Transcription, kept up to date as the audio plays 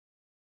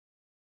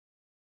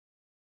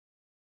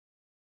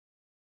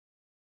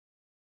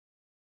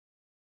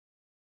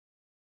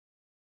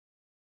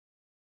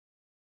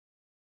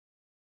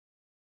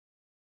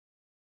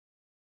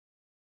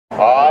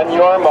On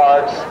your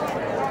marks.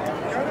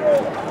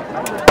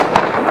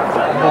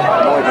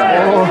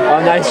 Oh,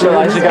 nice,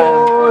 Elijah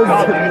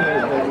got him.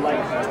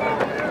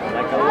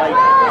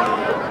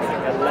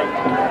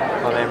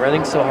 Oh man,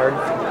 running's so hard.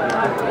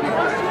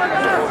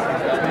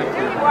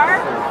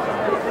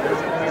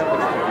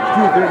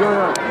 Dude, they're going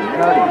on.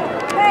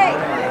 Hey!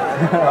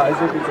 I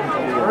think it's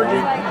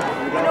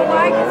You know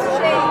why? It's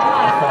shade.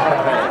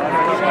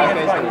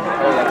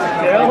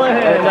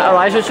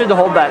 Elijah should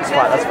hold that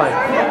spot, that's fine.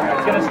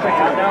 It's gonna stick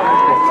out now.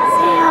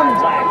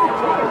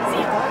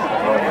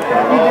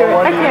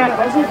 I can't.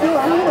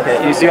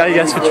 Okay, you see how you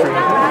guys for tree.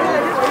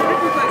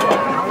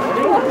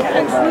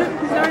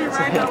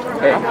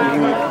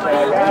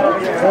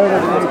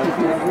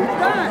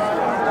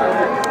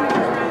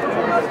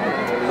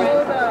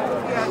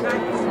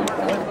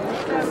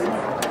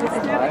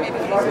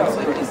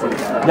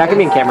 Not gonna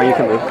be in camera, you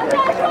can move.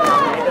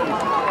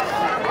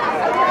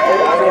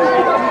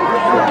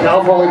 Now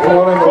volley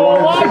going in the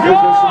 1 and 2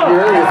 position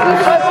here.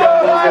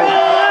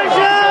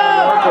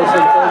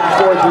 With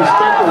fourth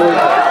respectively.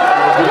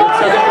 We get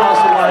second across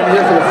the line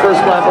here for the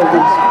first lap of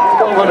these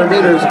 1,200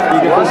 meters. You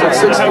get this at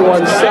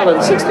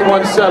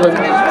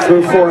 61.7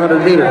 through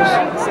 400 meters.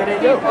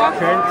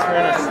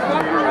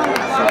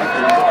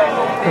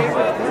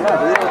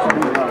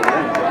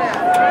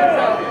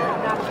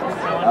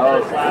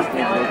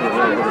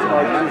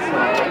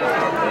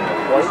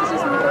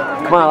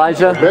 Come on,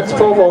 Elijah. Men's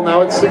pole vault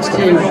now at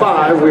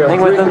 16.5. We have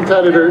 3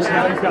 competitors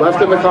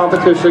left in the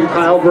competition.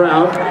 Kyle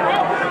Brown,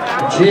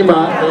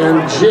 Jima,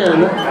 and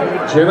Jin.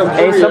 Jin of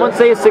Korea. Hey, someone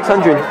say it's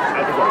 600.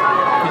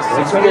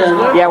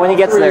 Yeah, when he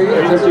gets there.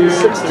 It's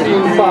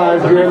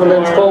 16.5 here in the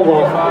men's pole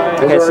vault.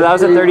 Okay, so that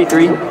was at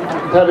 33.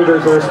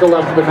 Competitors are still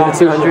left in the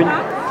competition. 200.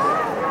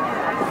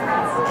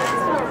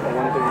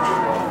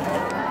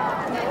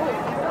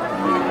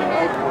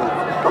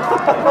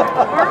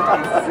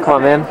 Come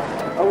on, man. I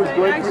was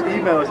going through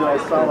emails and I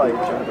saw like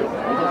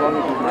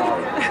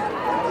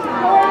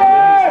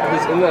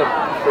he's in the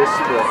first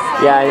split.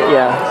 Yeah,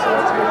 yeah.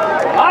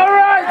 All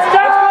right,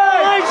 stop,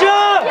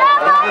 Elijah!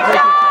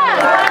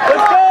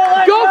 Let's go,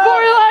 Elijah! Go for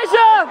it,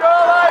 Elijah! Go,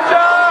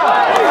 Elijah!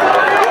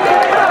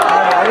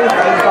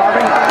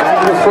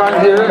 In the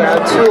front here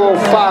at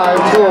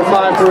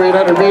 205 through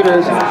 800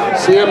 meters.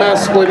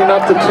 CMS splitting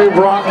up the 2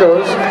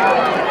 Broncos.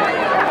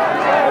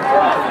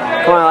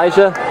 Come on,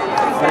 Elijah.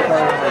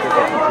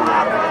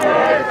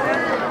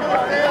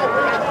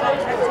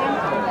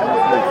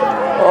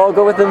 Oh,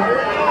 go with him.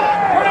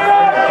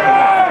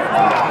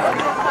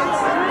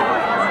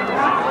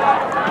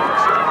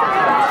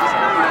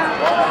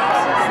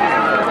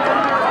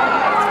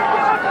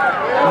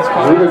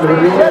 Ruben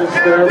Rodriguez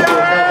there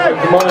for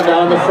Pomona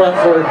down the front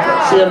for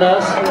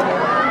CMS.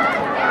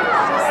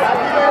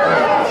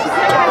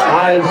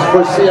 Eyes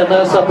for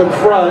CMS up in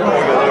front.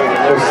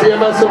 There's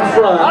CMS in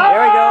front.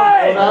 There we go.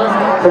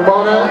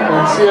 Pomona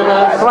and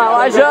CMS. Come on,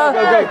 Elijah.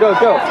 Go.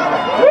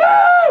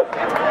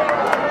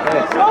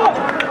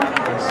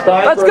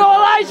 Let's go,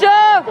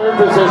 Elijah! Third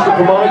position.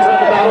 Pomona trying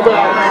to battle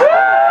back.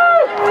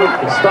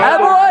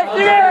 Attaboy!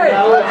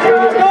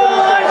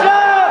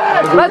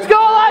 Let's go, Elijah! Let's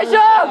go!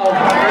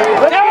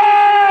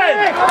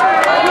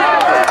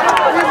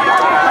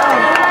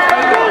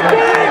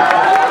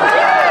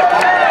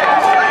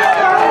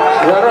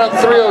 Right around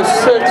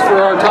 306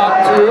 for our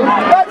top 2.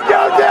 Let's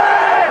go, Dan!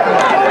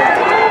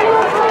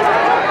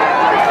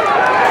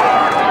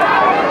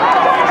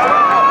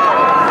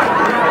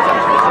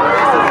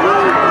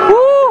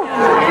 Woo!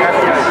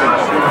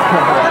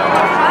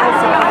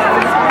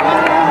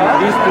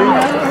 These three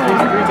guys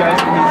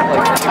can be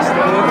like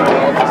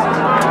extended.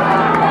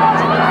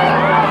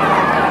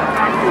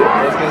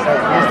 Those guys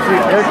have these 3.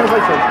 Eric has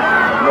like the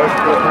most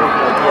different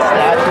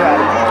stature out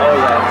of all.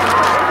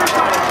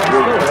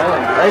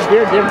 Right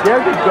there,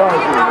 they're good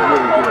guys.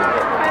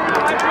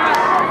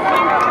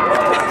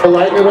 We're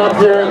lighting it up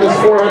here in this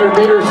 400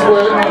 meter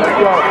split. Come on,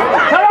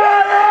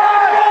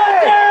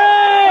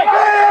 Derek!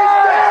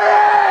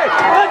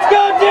 Let's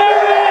go,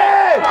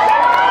 Derek!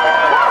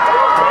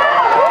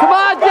 Come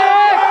on,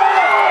 Dick!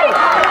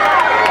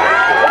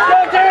 Let's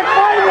go, Derek!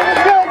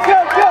 Let's go!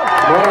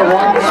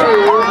 1-2,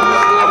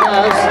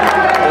 CMS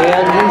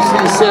and UC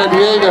San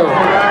Diego.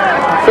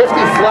 50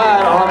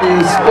 flat on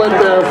the split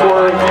there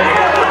for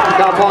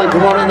Cal Poly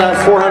promoting that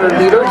 400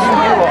 meters.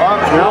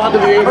 Now onto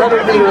the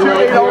 800 meter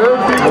lane here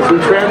as we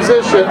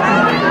transition.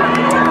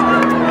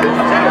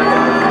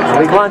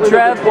 Come on,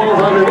 Trev.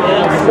 1200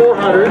 and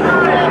 400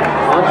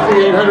 onto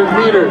the 800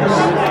 meters.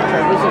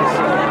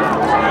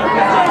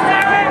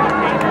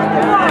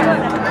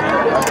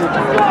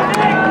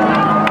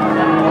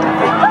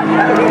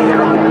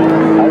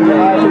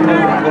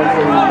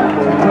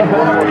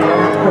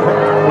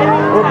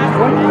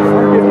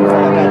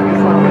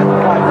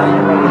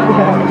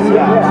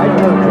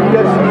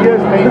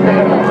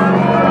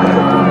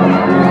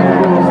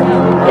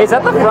 Is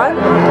that the front?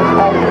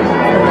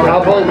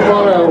 Cal Poly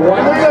Pomona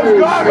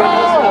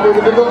 1-2.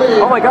 Moving to the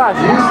lead. Oh my gosh.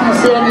 UC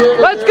San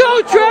Diego. Let's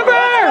go, Trevor!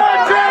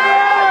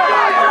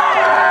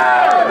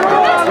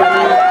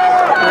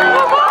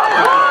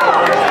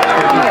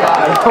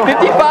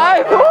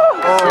 55?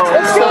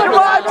 Let's go! Come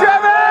on,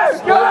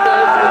 Trevor! Go!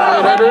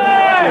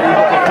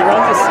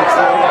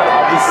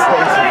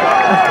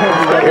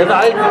 And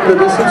the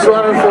distance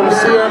runner from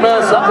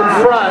CMS up in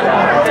front.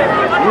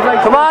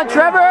 Come on,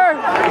 Trevor!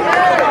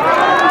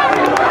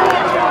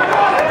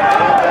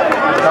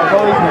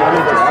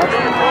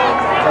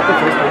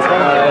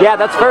 Yeah,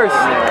 that's first.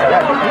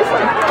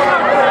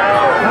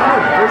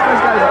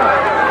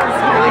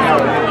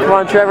 Come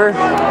on, Trevor.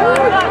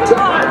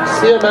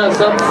 CMS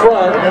up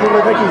front. Doesn't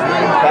look like he's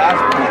running fast.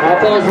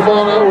 Alphonse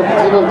Ramona with the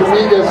team of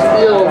Dominguez,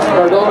 Fields,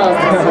 Cardona,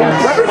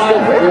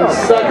 Smythe in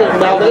second.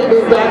 Now they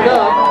move back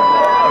up.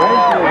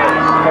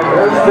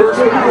 There's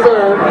first and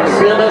third.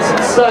 CMS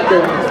in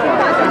second.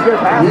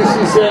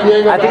 UC San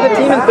Diego. I think the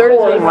team in third is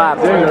being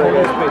lapped. Getting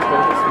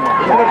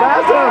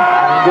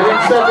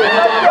second.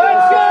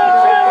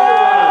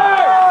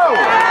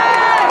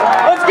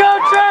 Let's go,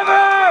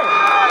 Trevor!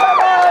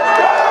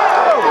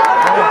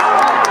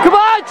 Come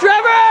on,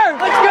 Trevor!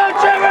 Let's go,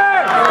 Trevor!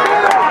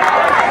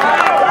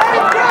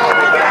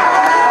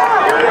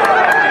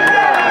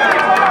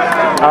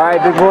 All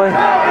right, big boy.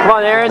 Come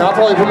on, Aaron. Cal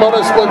Poly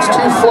Pomona splits 2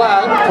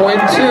 flat,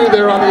 0.2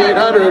 there on the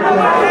 800.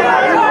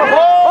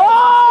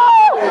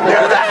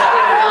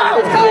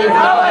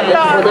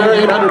 For their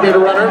 800 meter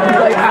runner.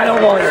 Like, I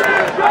don't want it.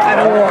 I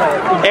don't want it.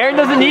 Aaron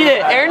doesn't need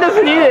it. Aaron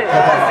doesn't need it.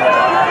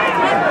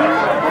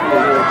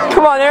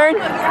 Come on, Aaron.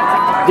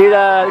 Dude,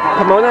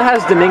 Pomona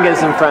has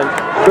Dominguez in front.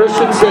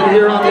 Christensen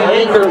here on the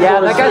anchor. Yeah,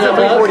 for that guy's a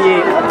CMS.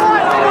 348.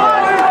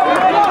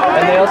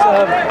 And they also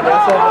have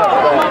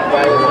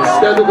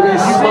Scheduled to be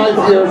Smythe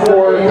here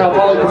for Cal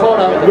Poly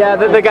Pomona. Yeah,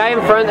 the guy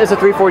in front is a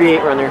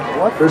 348 runner.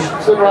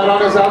 Christensen right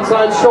on his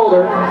outside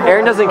shoulder.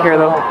 Aaron doesn't care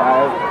though. Is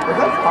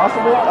that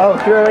possible? Oh,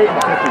 308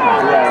 and 50.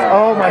 Yeah.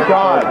 Oh my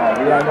god.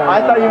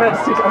 I thought you meant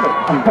 6. I was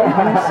like,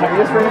 are you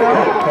serious right now?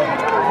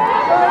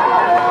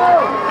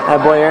 That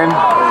boy, Aaron.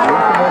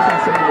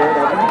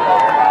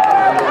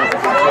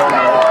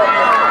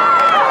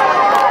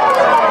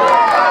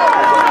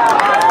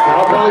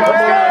 Cal Poly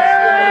Pomona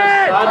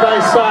side by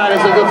side as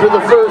they go through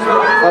the first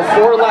of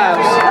 4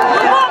 laps.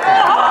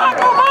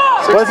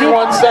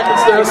 61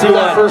 seconds there through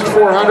that first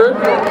 400.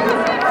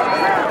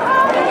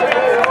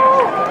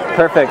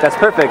 Perfect. That's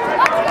perfect.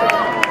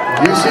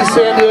 UC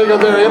San Diego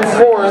there in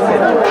 4th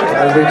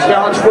as they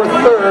challenge for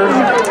 3rd.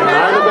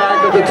 Behind the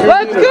back of the 2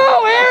 Let's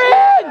go,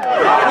 Aaron!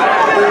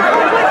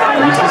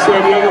 UC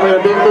San Diego made a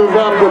big move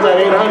up with that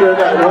 800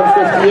 at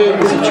 158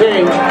 as a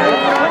change.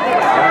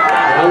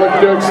 Now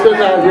looking to extend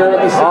that here at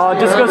the 1600. Oh,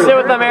 just go sit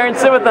with them, Aaron.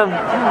 Sit with them.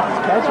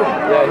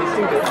 Yeah, he's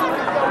too good.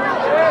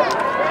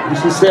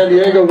 UC San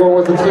Diego going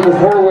with the team of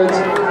Horowitz,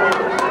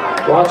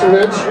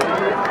 Wachowicz,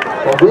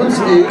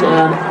 Babunski,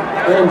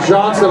 and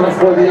Johnson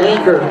for the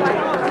anchor.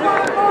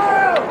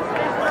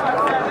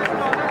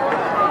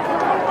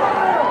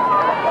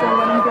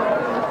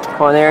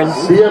 Come on, Aaron.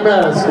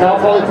 CMS, Cal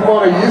Poly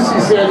Pomona,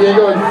 UC San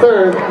Diego in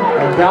 3rd,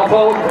 and Cal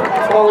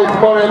Poly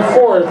Pomona in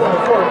 4th.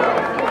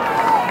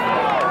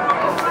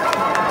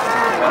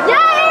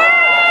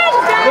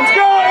 Let's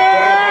go,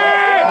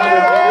 Aaron!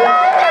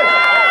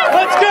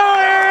 Let's go,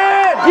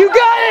 Aaron! You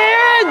got it,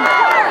 Aaron!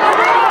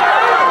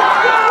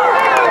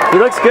 He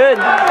looks good.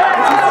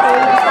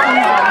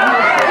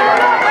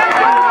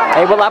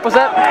 Hey, what lap was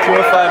that?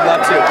 205,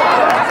 lap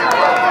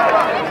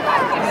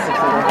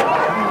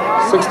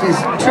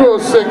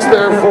 206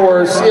 there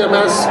for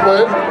CMS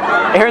split.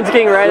 Aaron's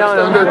getting right on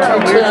him. Under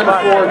 210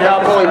 for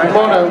Cal Poly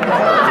Pomona.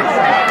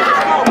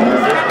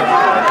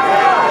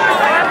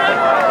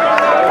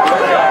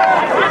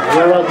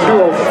 We're around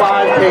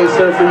 205 pace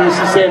there for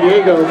UC San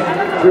Diego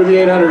through the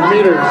 800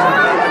 meters.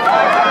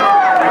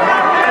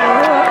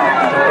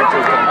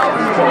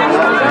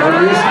 And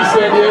UC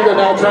San Diego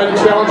now trying to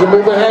challenge and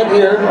move ahead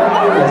here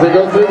as they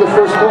go through the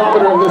first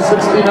kilometer of this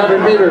 1600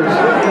 meters.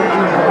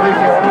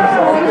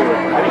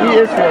 He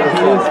is good.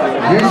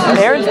 He is good.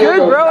 Aaron's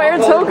good, bro.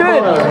 Aaron's so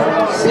good.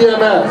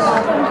 CMS.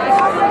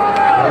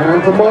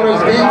 And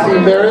Pomona's B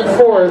team, they're in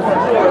 4th.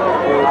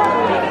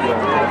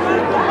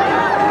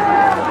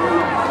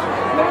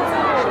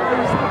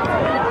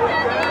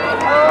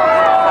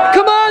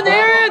 Come on,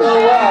 Aaron!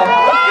 Oh, wow.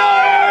 Let's go,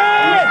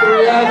 Aaron! These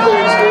 3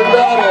 athletes in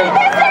battle.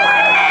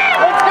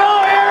 Let's go,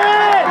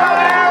 Aaron!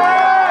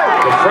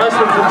 The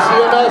freshman from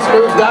CMS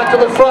moves back to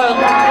the front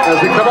as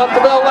we come up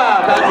the bell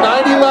lap at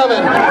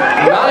 9:11.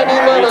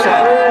 9:11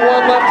 through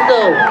 1 lap to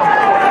go.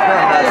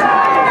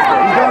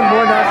 He's going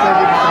more nuts than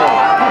we can say.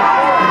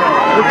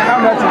 Look at how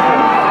nuts he's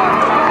going.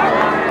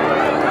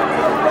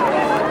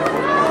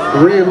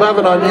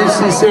 3:11 on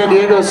UC San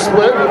Diego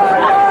split.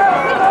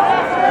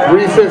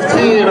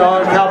 3:15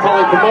 on Cal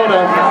Poly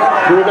Pomona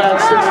through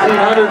that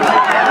 1600.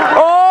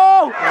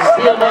 Oh!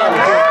 CMS.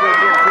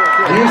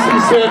 UC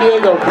San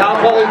Diego, Cal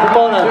Poly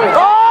Pomona.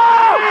 Oh!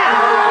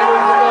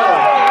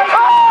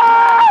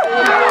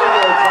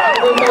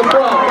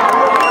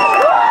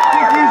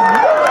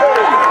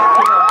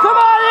 Come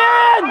on,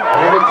 Aaron!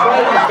 And it's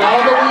right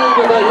down the lead,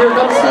 and here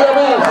comes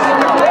CMS.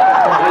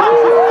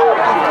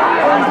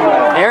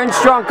 Aaron's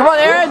strong. Come on,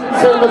 Aaron!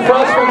 Send the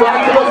freshman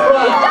back to the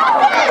front.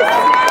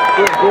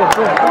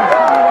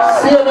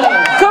 CMS.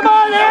 Come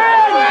on,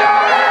 Aaron!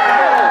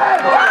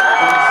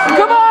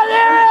 Come on,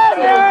 Aaron!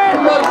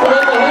 Too much for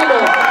them to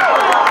handle.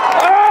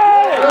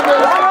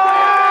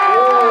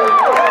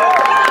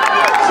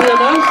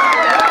 CMS.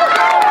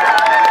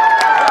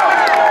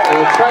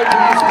 They tried to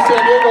UC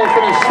San Diego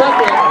finish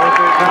second.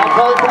 Now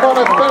probably promote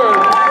a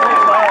third.